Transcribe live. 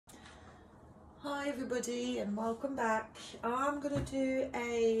Hi everybody and welcome back. I'm going to do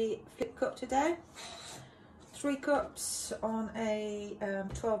a flip cup today. 3 cups on a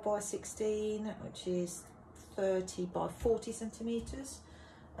 12 by 16, which is 30 by 40 centimeters.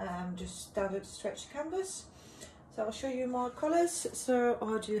 Just standard stretch canvas. So I'll show you my colours. So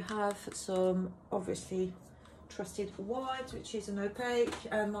I do have some obviously trusted white, which is an opaque,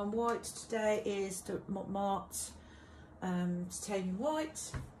 and my white today is the Montmartre titanium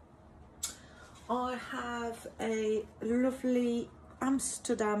white. I have a lovely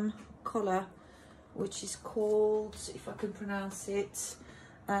Amsterdam colour, which is called, if I can pronounce it,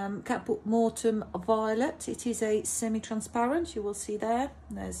 Caput Mortem Violet. It is a semi-transparent, you will see there.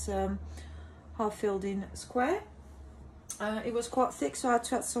 There's half filled in square. It was quite thick, so I had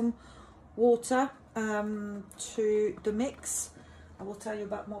to add some water to the mix. I will tell you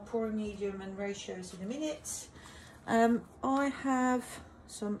about my pouring medium and ratios in a minute. I have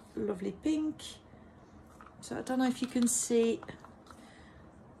some lovely pink, so I don't know if you can see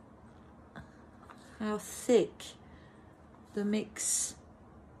how thick the mix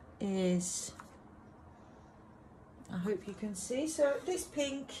is. I hope you can see. So this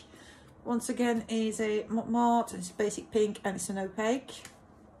pink once again is a Montmartre, it's a basic pink and it's an opaque.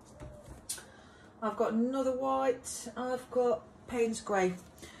 I've got another white, I've got Payne's Grey.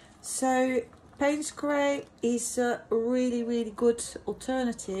 So Payne's Grey is a really good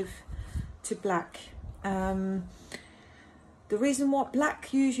alternative to black. The reason why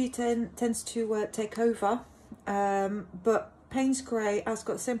black usually tends to take over, but Payne's Grey has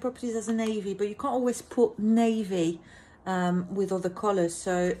got the same properties as a navy, but you can't always put navy with other colours.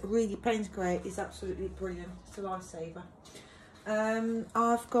 So really Payne's Grey is absolutely brilliant. It's a lifesaver.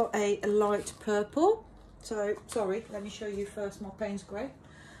 I've got a light purple. So sorry, let me show you first my Payne's Grey.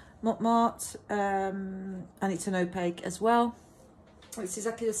 Montmartre, and it's an opaque as well. It's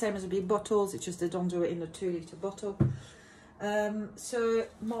exactly the same as the big bottles, it's just they don't do it in a 2-litre bottle. So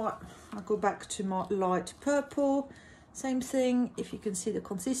I'll go back to my light purple. Same thing, if you can see the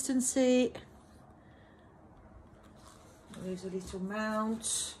consistency. There's a little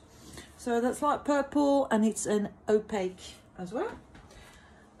mount. So that's light purple and it's an opaque as well.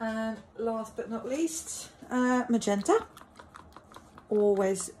 And last but not least, magenta.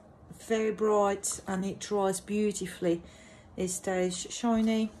 Always very bright and it dries beautifully. It stays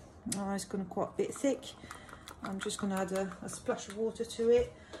shiny. It's going to quite a bit thick. I'm just going to add a splash of water to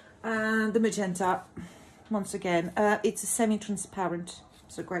it. And the magenta, once again, it's a semi-transparent,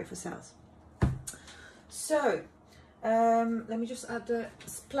 so great for sales. So let me just add a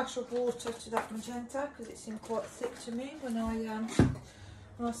splash of water to that magenta because it seemed quite thick to me when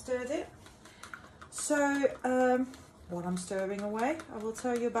I stirred it. So while I'm stirring away, I will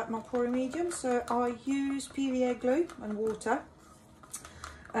tell you about my pouring medium. So I use PVA glue and water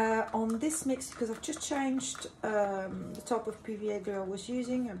on this mix because I've just changed the type of PVA glue I was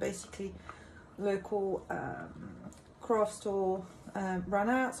using, and basically local craft store ran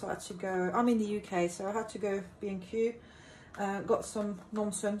out, so I had to go. I'm in the UK, so I had to go B&Q. Got some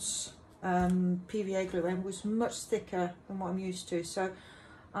nonsense PVA glue, and it was much thicker than what I'm used to. So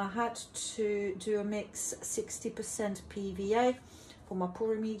I had to do a mix 60% PVA for my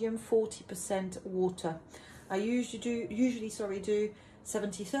pouring medium, 40% water. I usually do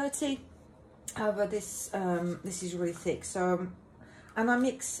 70-30. However, this is really thick. So and I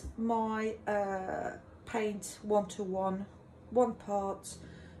mix my paint 1-to-1, 1 part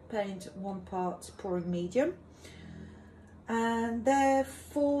paint, 1 part pouring medium. And there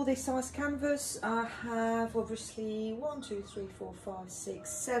for this size canvas, I have obviously 1, 2, 3, 4, 5, 6,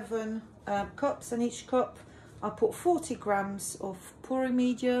 7 cups, and each cup I put 40 grams of pouring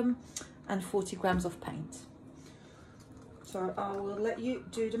medium and 40 grams of paint. So I will let you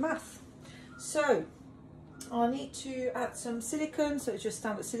do the math. So I need to add some silicone, so it's just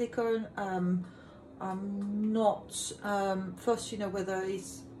standard silicone. I'm not fussed, you know, whether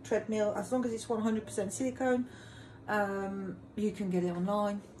it's treadmill, as long as it's 100% silicone. You can get it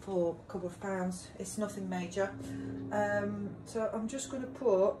online for a couple of pounds. It's nothing major. So I'm just going to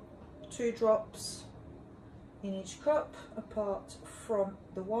put 2 drops in each cup apart from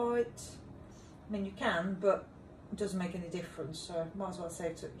the white. I mean, you can, but it doesn't make any difference, so might as well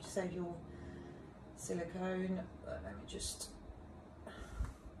save your silicone. Let me just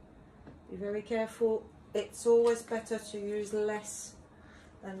be very careful. It's always better to use less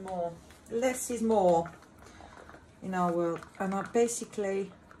than more. Less is more in our world, and I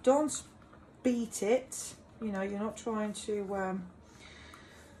basically don't beat it. You know, you're not trying to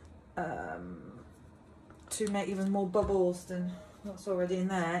make even more bubbles than what's already in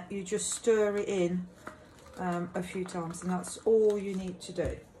there. You just stir it in a few times, and that's all you need to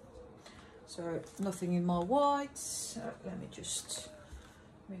do. So nothing in my whites. Let me just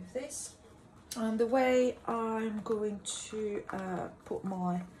move this. And the way I'm going to put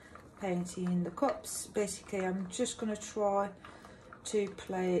my paint in the cups, basically I'm just going to try to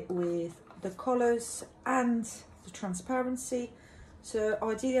play with the colours and the transparency. So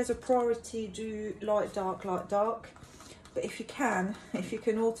ideally as a priority do light dark, but if you can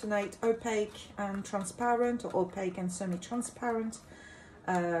alternate opaque and transparent, or opaque and semi-transparent,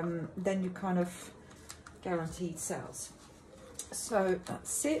 then you kind of guaranteed sales. So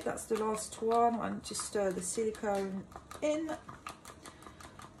that's it, that's the last one. And just stir the silicone in.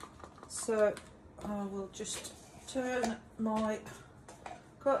 So I will just turn my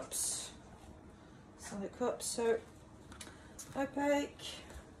cups, solid cups, so opaque,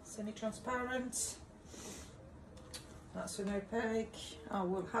 semi-transparent, that's an opaque. I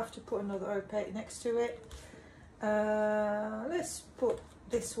will have to put another opaque next to it. Let's put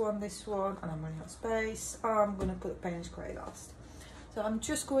this one, and I'm running out of space. I'm going to put the Payne's Grey last. So I'm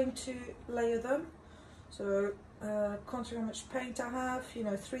just going to layer them. So considering how much paint I have, you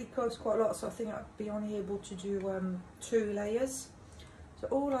know, 3 coats quite a lot, so I think I'd be only able to do 2 layers. So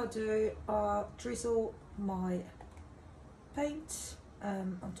all I do, I drizzle my paint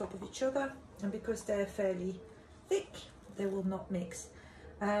on top of each other, and because they're fairly thick, they will not mix.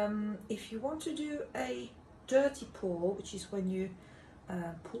 If you want to do a dirty pour, which is when you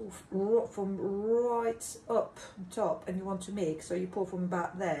pour from right up top and you want to mix, so you pour from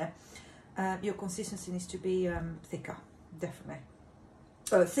about there, your consistency needs to be thicker, definitely.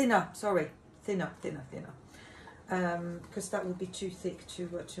 Oh, thinner, sorry, thinner, because that would be too thick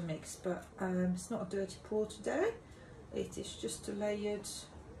to mix. But it's not a dirty pour today, it is just a layered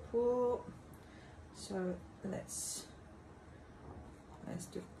pour. So let's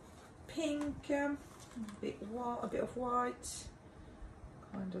do pink, a bit of white,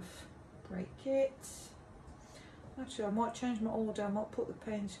 kind of break it. Actually, I might change my order. I might put the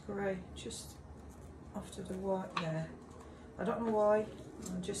Payne's Grey just after the white there. I don't know why,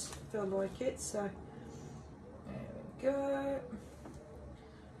 I just feel like it. So there we go.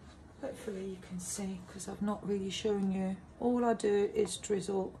 Hopefully you can see, because I've not really shown you. All I do is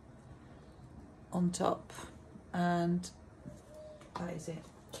drizzle on top, and that is it.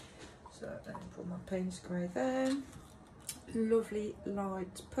 So let me put my Payne's Grey there. Lovely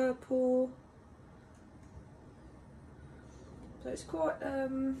light purple. So it's quite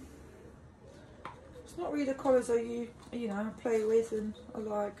it's not really the colours I play with, and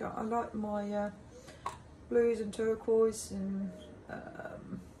I like my blues and turquoise and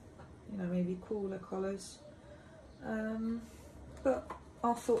maybe cooler colours, but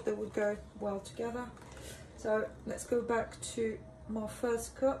I thought they would go well together. So let's go back to my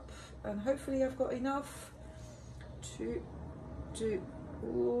first cup, and hopefully I've got enough to do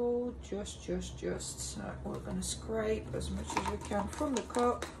just. So we're going to scrape as much as we can from the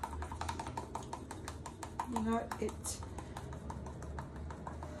cup.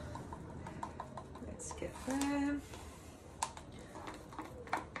 Let's get there.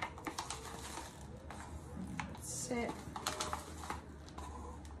 That's it.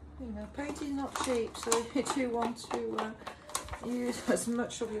 Paint is not cheap, so you do want to use as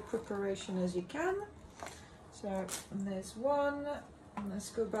much of your preparation as you can. So there's one, and let's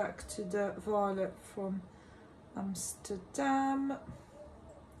go back to the violet from Amsterdam.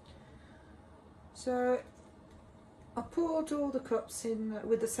 So I poured all the cups in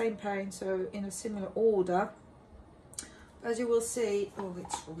with the same paint, so in a similar order. As you will see, oh,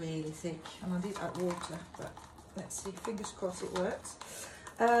 it's really thick, and I did add water, but let's see, fingers crossed it works.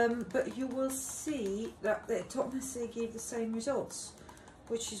 But you will see that they don't necessarily give the same results,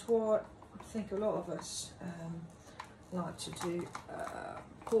 which is what I think a lot of us like to do,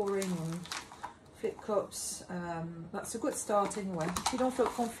 pouring on flip cups. That's a good start anyway. If you don't feel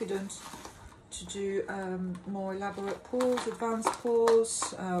confident to do more elaborate pours, advanced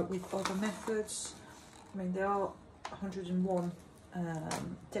pours with other methods, I mean there are 101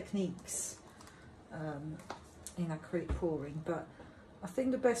 techniques in acrylic pouring, but I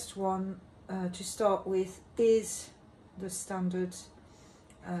think the best one to start with is the standard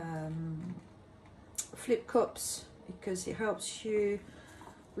flip cups, because it helps you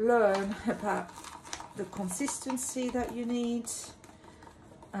learn about the consistency that you need,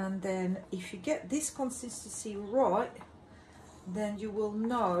 and then if you get this consistency right, then you will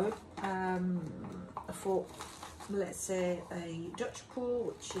know for, let's say, a Dutch pour,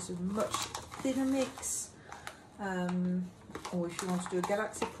 which is a much thinner mix, or if you want to do a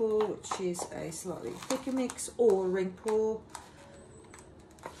Galaxy pour, which is a slightly thicker mix, or a ring pour,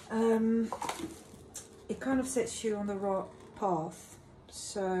 it kind of sets you on the right path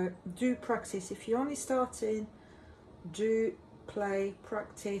So do practice. If you're only starting, do play,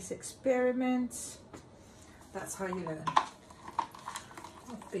 practice, experiment. That's how you learn.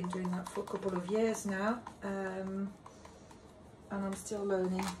 I've been doing that for a couple of years now, and I'm still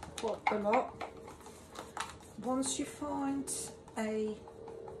learning quite a lot. Once you find a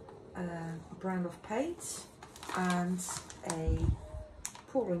brand of paint and a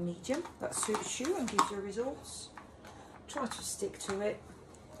pouring medium that suits you and gives you results, try to stick to it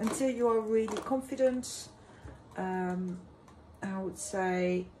until you are really confident. I would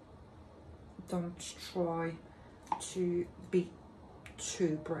say don't try to be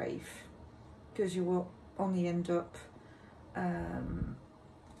too brave, because you will only end up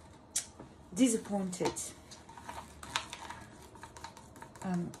disappointed.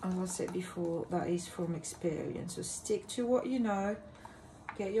 And as I said before, that is from experience. So stick to what you know,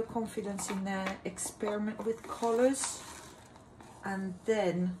 get your confidence in there, experiment with colours, and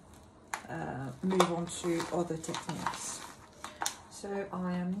then move on to other techniques. So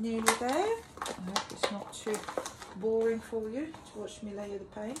I am nearly there. I hope it's not too boring for you to watch me layer the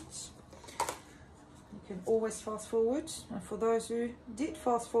paint. You can always fast forward, and for those who did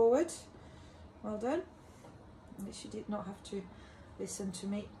fast forward, well done. At least you did not have to listen to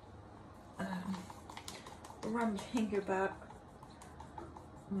me rambling about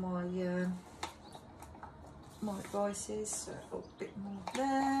my my advices. So a bit more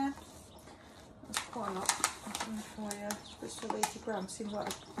there. That's quite a lot. I think if I 80 grams seems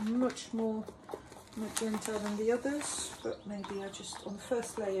like much more magenta than the others, but maybe I just, on the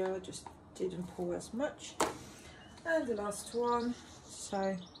first layer, I just didn't pour as much. And the last one,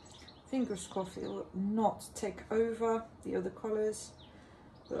 so fingers crossed it will not take over the other colours,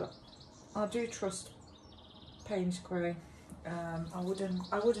 but I do trust Payne's Grey. I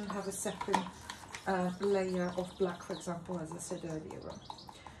wouldn't have a second layer of black, for example, as I said earlier on.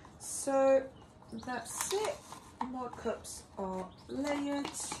 So that's it. My cups are layered,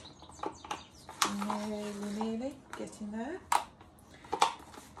 nearly getting there.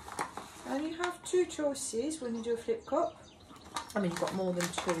 And you have two choices when you do a flip cup. I mean, you've got more than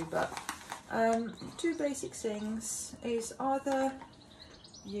two, but two basic things is either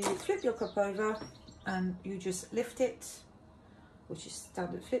you flip your cup over and you just lift it, which is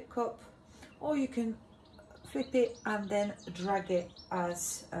standard flip cup, or you can flip it and then drag it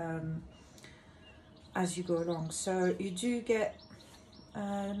as you go along. So you do get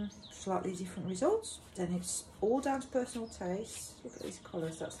slightly different results. Then it's all down to personal taste. Look at these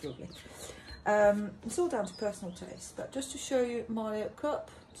colours, that's lovely. It's all down to personal taste, but just to show you my little cup,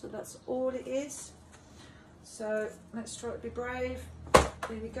 so that's all it is. So let's try to be brave.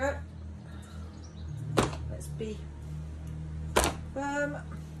 Here we go. Let's be firm.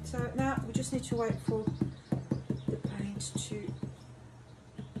 So now we just need to wait for the paint to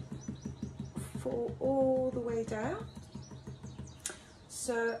fall all the way down.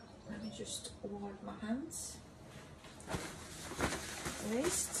 So let me just wipe my hands at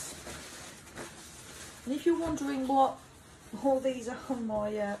least. And if you're wondering what all these are on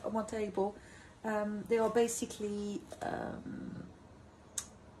my table, they are basically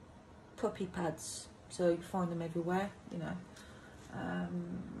puppy pads. So you find them everywhere, you know,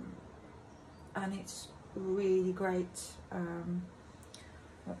 and it's really great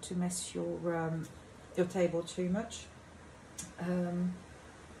not to mess your table too much.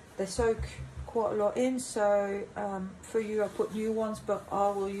 They soak quite a lot in, so for you I put new ones, but I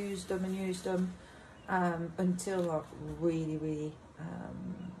will use them and use them until I really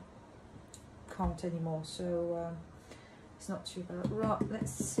can't anymore. So it's not too bad. Right,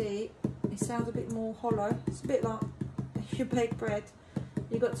 let's see. It sounds a bit more hollow. It's a bit like if you bake bread,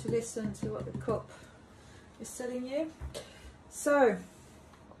 you got to listen to what the cup is telling you. So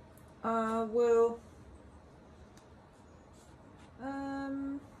I will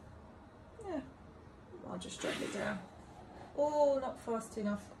yeah, I'll just drag it down. Oh, not fast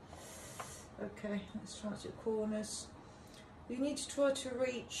enough. Okay, let's try to corners. You need to try to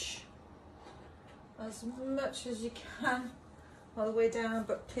reach as much as you can all the way down,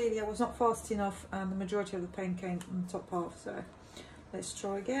 but clearly I was not fast enough and the majority of the paint came from the top half. So let's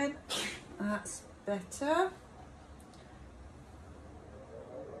try again. That's better.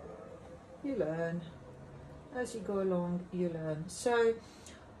 You learn. As you go along, you learn. So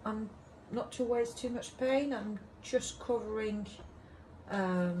I'm not to waste too much paint. I'm just covering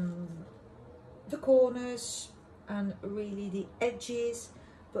the corners and really the edges,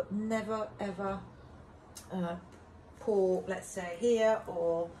 but never ever pour, let's say here,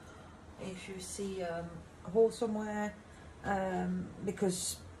 or if you see a hole somewhere,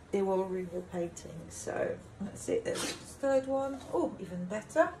 because they will ruin your painting. So that's it. There's the third one. Oh, even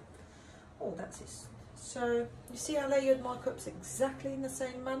better. Oh, that's it. So you see I layered my cups exactly in the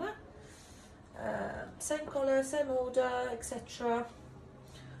same manner. Same colour, same order, etc.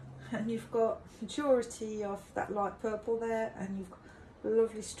 And you've got majority of that light purple there, and you've got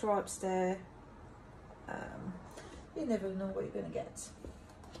lovely stripes there. You never know what you're going to get.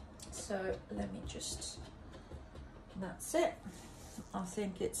 So let me just, that's it. I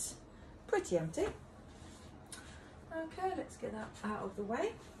think it's pretty empty. Okay, let's get that out of the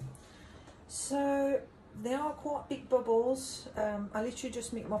way. So they are quite big bubbles. I literally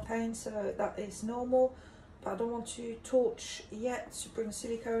just mix my paint, so that is normal, but I don't want to torch yet to bring the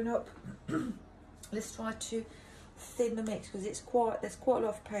silicone up. Let's try to thin the mix, because there's quite a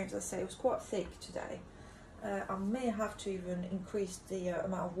lot of paint. As I say, it was quite thick today. I may have to even increase the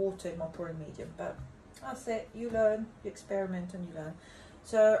amount of water in my pouring medium, but that's it. You learn, you experiment, and you learn.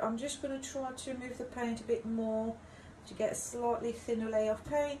 So I'm just going to try to move the paint a bit more to get a slightly thinner layer of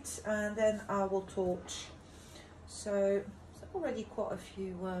paint, and then I will torch. So there's already quite a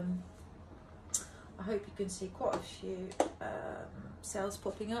few, I hope you can see quite a few cells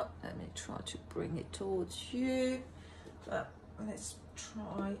popping up. Let me try to bring it towards you, but let's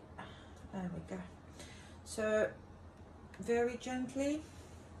try, there we go. So very gently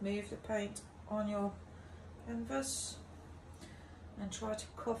move the paint on your canvas and try to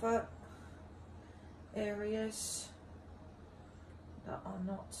cover areas that are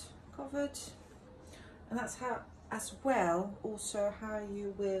not covered, and that's how, as well, also how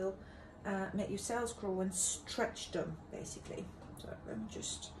you will make your cells grow and stretch them, basically. So let me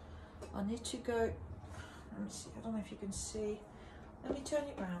just, I need to go, let me see, I don't know if you can see, let me turn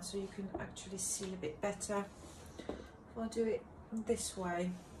it around so you can actually see a bit better. If I do it this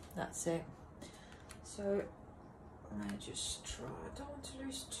way, that's it. So I just try, I don't want to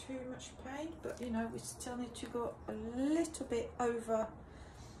lose too much paint, but you know, we still need to go a little bit over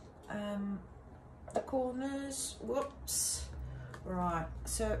the corners. Whoops. Right,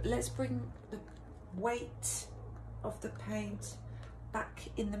 so let's bring the weight of the paint back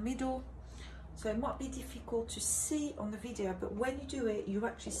in the middle. So it might be difficult to see on the video, but when you do it, you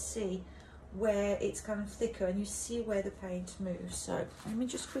actually see where it's kind of thicker, and you see where the paint moves. So let me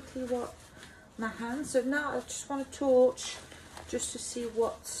just quickly wipe my hand. So now I just want to torch just to see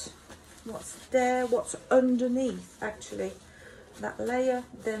what's there, what's underneath actually that layer.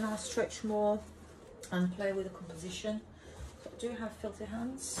 Then I'll stretch more and play with the composition. So I do have filthy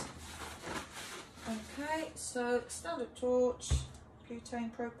hands. Okay, so standard torch, butane,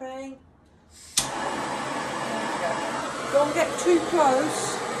 propane. Don't get too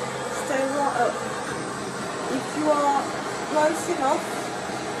close, stay right up. If you are close enough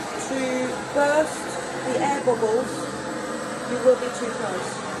to burst the air bubbles, you will be too close.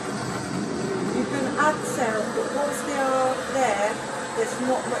 You can add cells, but once they are there, there's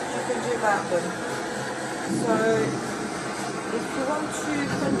not much you can do about them. So if you want to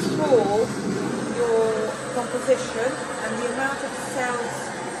control your composition and the amount of cells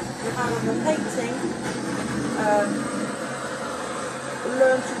you have on your painting,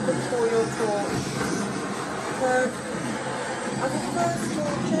 learn to control your torch. So as a first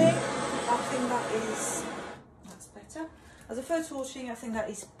torching, I think that's better. As a first torching, I think that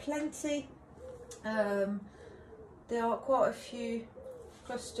is plenty. There are quite a few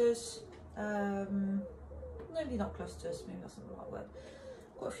clusters, maybe not clusters, maybe that's not the right word.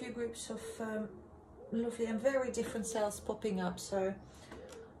 Quite a few groups of lovely and very different cells popping up. So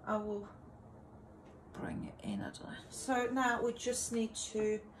I will bring it in, I don't know. So now we just need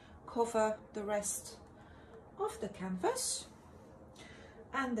to cover the rest of the canvas,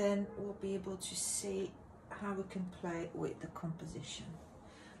 and then we'll be able to see how we can play with the composition.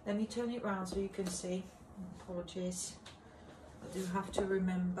 Let me turn it around so you can see. Apologies, I do have to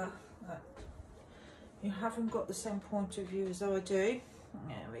remember that you haven't got the same point of view as I do.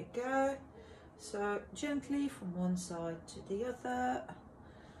 There we go. So gently from one side to the other.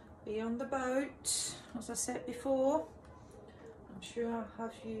 Be on the boat, as I said before. I'm sure I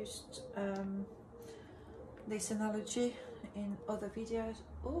have used this analogy in other videos.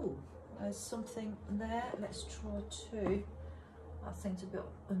 Oh, there's something there. Let's try to. I think it's a bit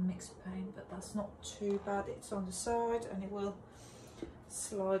unmixed paint, but that's not too bad. It's on the side and it will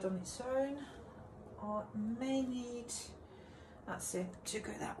slide on its own. I may need, that's it, to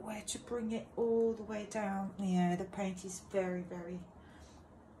go that way to bring it all the way down. Yeah, the paint is very, very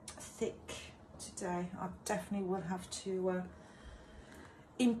thick today. I definitely will have to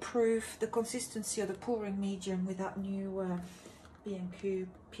improve the consistency of the pouring medium with that new B&Q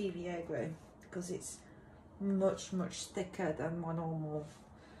PVA glue, because it's much thicker than my normal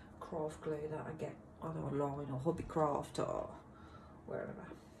craft glue that I get on online or Hobbycraft or wherever.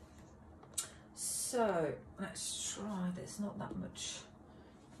 So let's try, there's not that much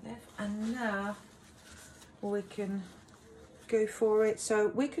left, and now we can go for it. So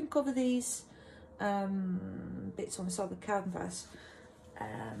we can cover these bits on the side of the canvas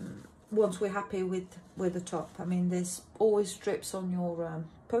once we're happy with the top. I mean, there's always strips on your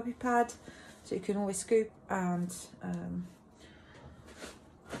puppy pad, so you can always scoop and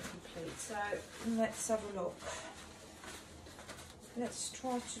complete. So let's have a look. Let's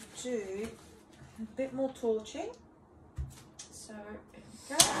try to do a bit more torching. So here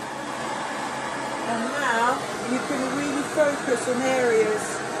we go. And now you can really focus on areas.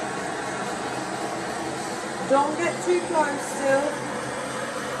 Don't get too close still.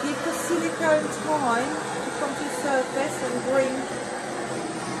 Give the silicone time to come to the surface and bring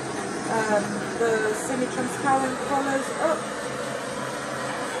the semi-transparent colours up.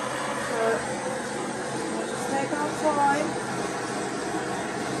 So we'll just take our time.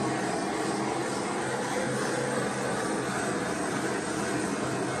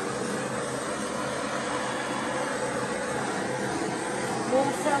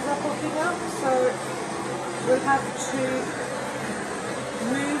 More cells are popping up, so we'll have to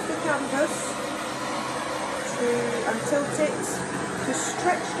move the canvas and tilt it to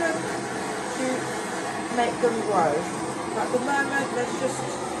stretch them to make them grow. But at the moment, let's just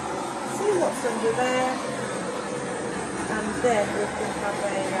see what's under there, and then we can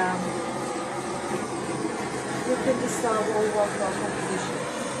have we can decide what we want for our composition.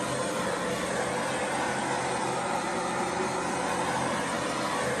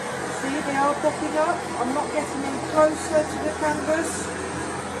 See, they are popping up. I'm not getting any closer to the canvas.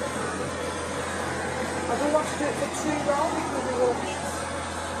 I don't want to do it for too long because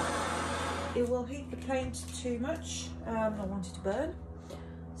it will heat the paint too much. I want it to burn.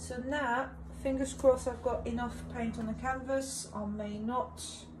 So now, fingers crossed, I've got enough paint on the canvas. I may not,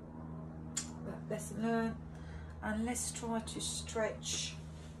 but lesson learned. And let's try to stretch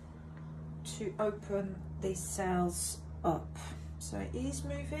to open these cells up. So it is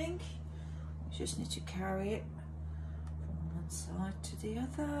moving. We just need to carry it from one side to the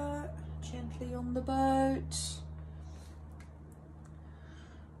other, gently on the boat.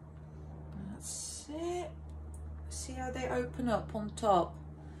 That's it. See how they open up on top.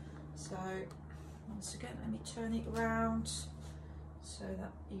 So once again, let me turn it around so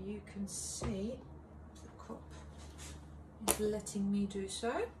that you can see the crop is letting me do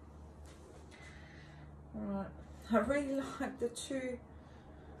so. Alright, I really like the two,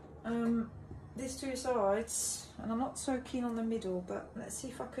 these two sides, and I'm not so keen on the middle, but let's see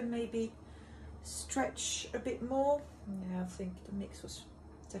if I can maybe stretch a bit more. Yeah, I think the mix was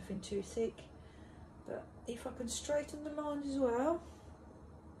definitely too thick, but if I can straighten the lines as well.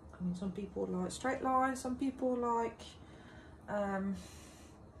 I mean, some people like straight lines, some people like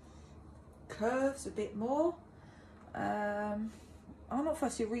curves a bit more. I'm not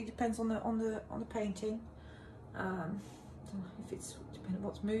fussy. It really depends on the painting. I don't know if it's depending on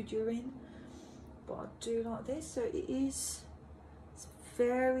what mood you're in, but I do like this. So it's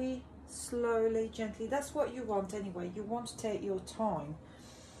very slowly, gently. That's what you want anyway. You want to take your time.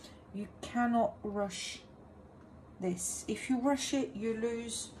 You cannot rush this. If you rush it, you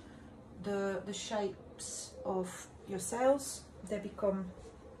lose the shapes of your cells. They become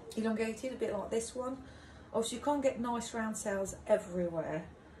elongated, a bit like this one. Also, you can't get nice round cells everywhere,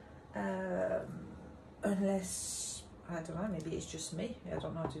 unless, I don't know, maybe it's just me. I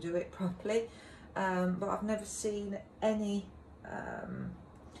don't know how to do it properly, but I've never seen any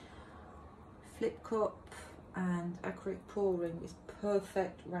flip cup and acrylic pouring with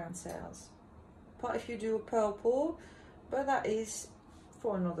perfect round cells. But if you do a pearl pour, but that is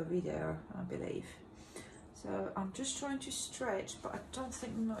for another video, I believe. So I'm just trying to stretch, but I don't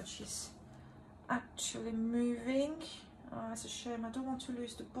think much is actually moving. Oh, that's a shame. I don't want to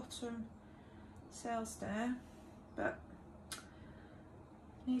lose the bottom cells there, but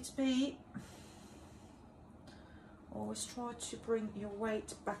needs be. Always try to bring your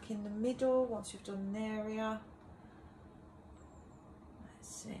weight back in the middle once you've done an area.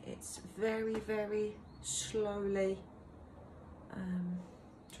 Let's see, it's very, very slowly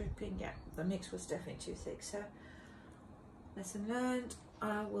dripping. Yeah, the mix was definitely too thick, so lesson learned.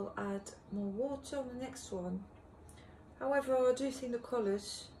 I will add more water on the next one. However, I do think the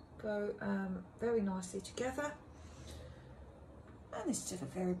colours go very nicely together, and it's still a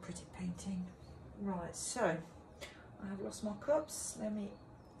very pretty painting. Right, so I have lost my cups. Let me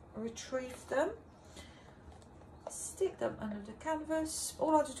retrieve them, stick them under the canvas.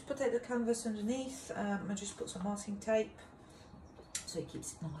 All I do to protect the canvas underneath, I just put some masking tape so it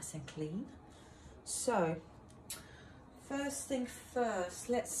keeps it nice and clean. So first thing first,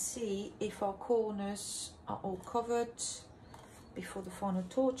 let's see if our corners are all covered before the final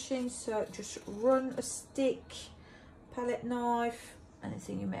torching. So just run a stick, palette knife,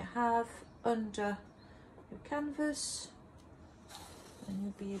 anything you may have under your canvas, and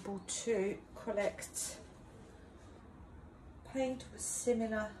you'll be able to collect paint of a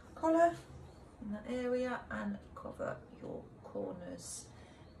similar colour in that area and cover your corners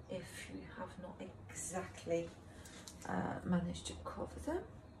if you have not exactly managed to cover them.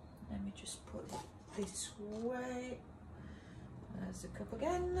 Let me just put it this way. There's the cup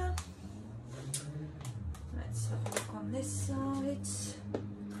again. Let's have a look on this side.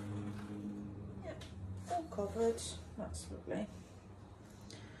 Yep, all covered. That's lovely.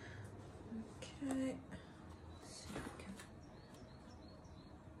 Okay. See if we can.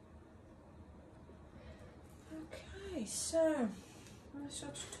 Okay, so let's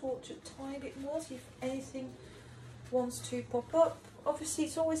start to torch a tiny bit more, see if anything wants to pop up. Obviously,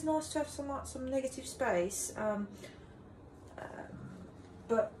 it's always nice to have some negative space,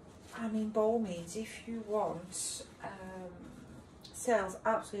 but I mean, by all means, if you want cells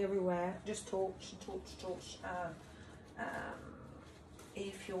absolutely everywhere, just torch and torch, torch.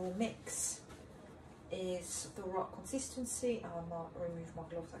 If your mix is the right consistency, I might remove my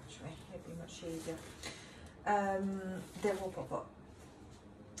gloves actually, it'd be much easier. They will pop up.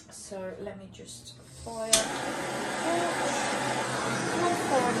 So let me just fire one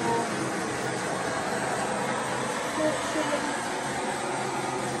final torching.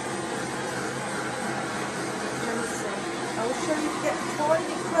 Let me see. I will show you to get a tiny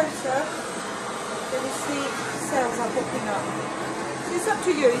bit closer. Then you see cells are popping up. So it's up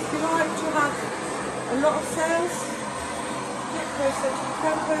to you. If you like to have a lot of cells, get closer to the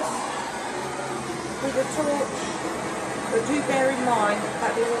canvas with a torch. But do bear in mind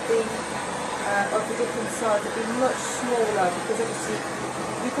that they will be of a different size, they'll be much smaller because obviously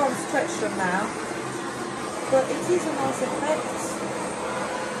you can't stretch them now. But it is a nice effect.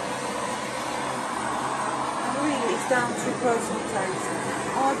 And really it's down to personal taste.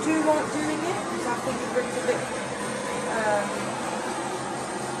 I do like doing it because I think it brings a bit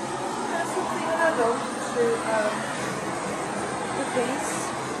something add-on to the piece.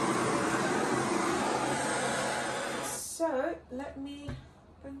 So let me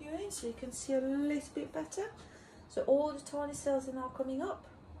bring you in so you can see a little bit better. So all the tiny cells are now coming up.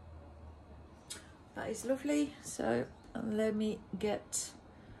 That is lovely. So let me get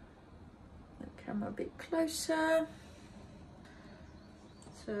the camera a bit closer.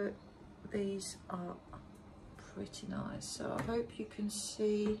 So these are pretty nice. So I hope you can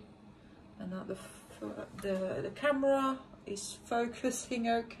see, and that the camera is focusing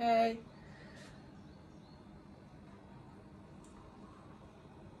okay.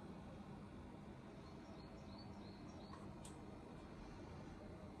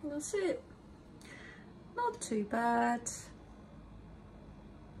 That's it. Not too bad.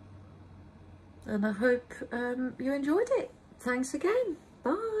 And I hope you enjoyed it. Thanks again.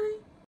 Bye.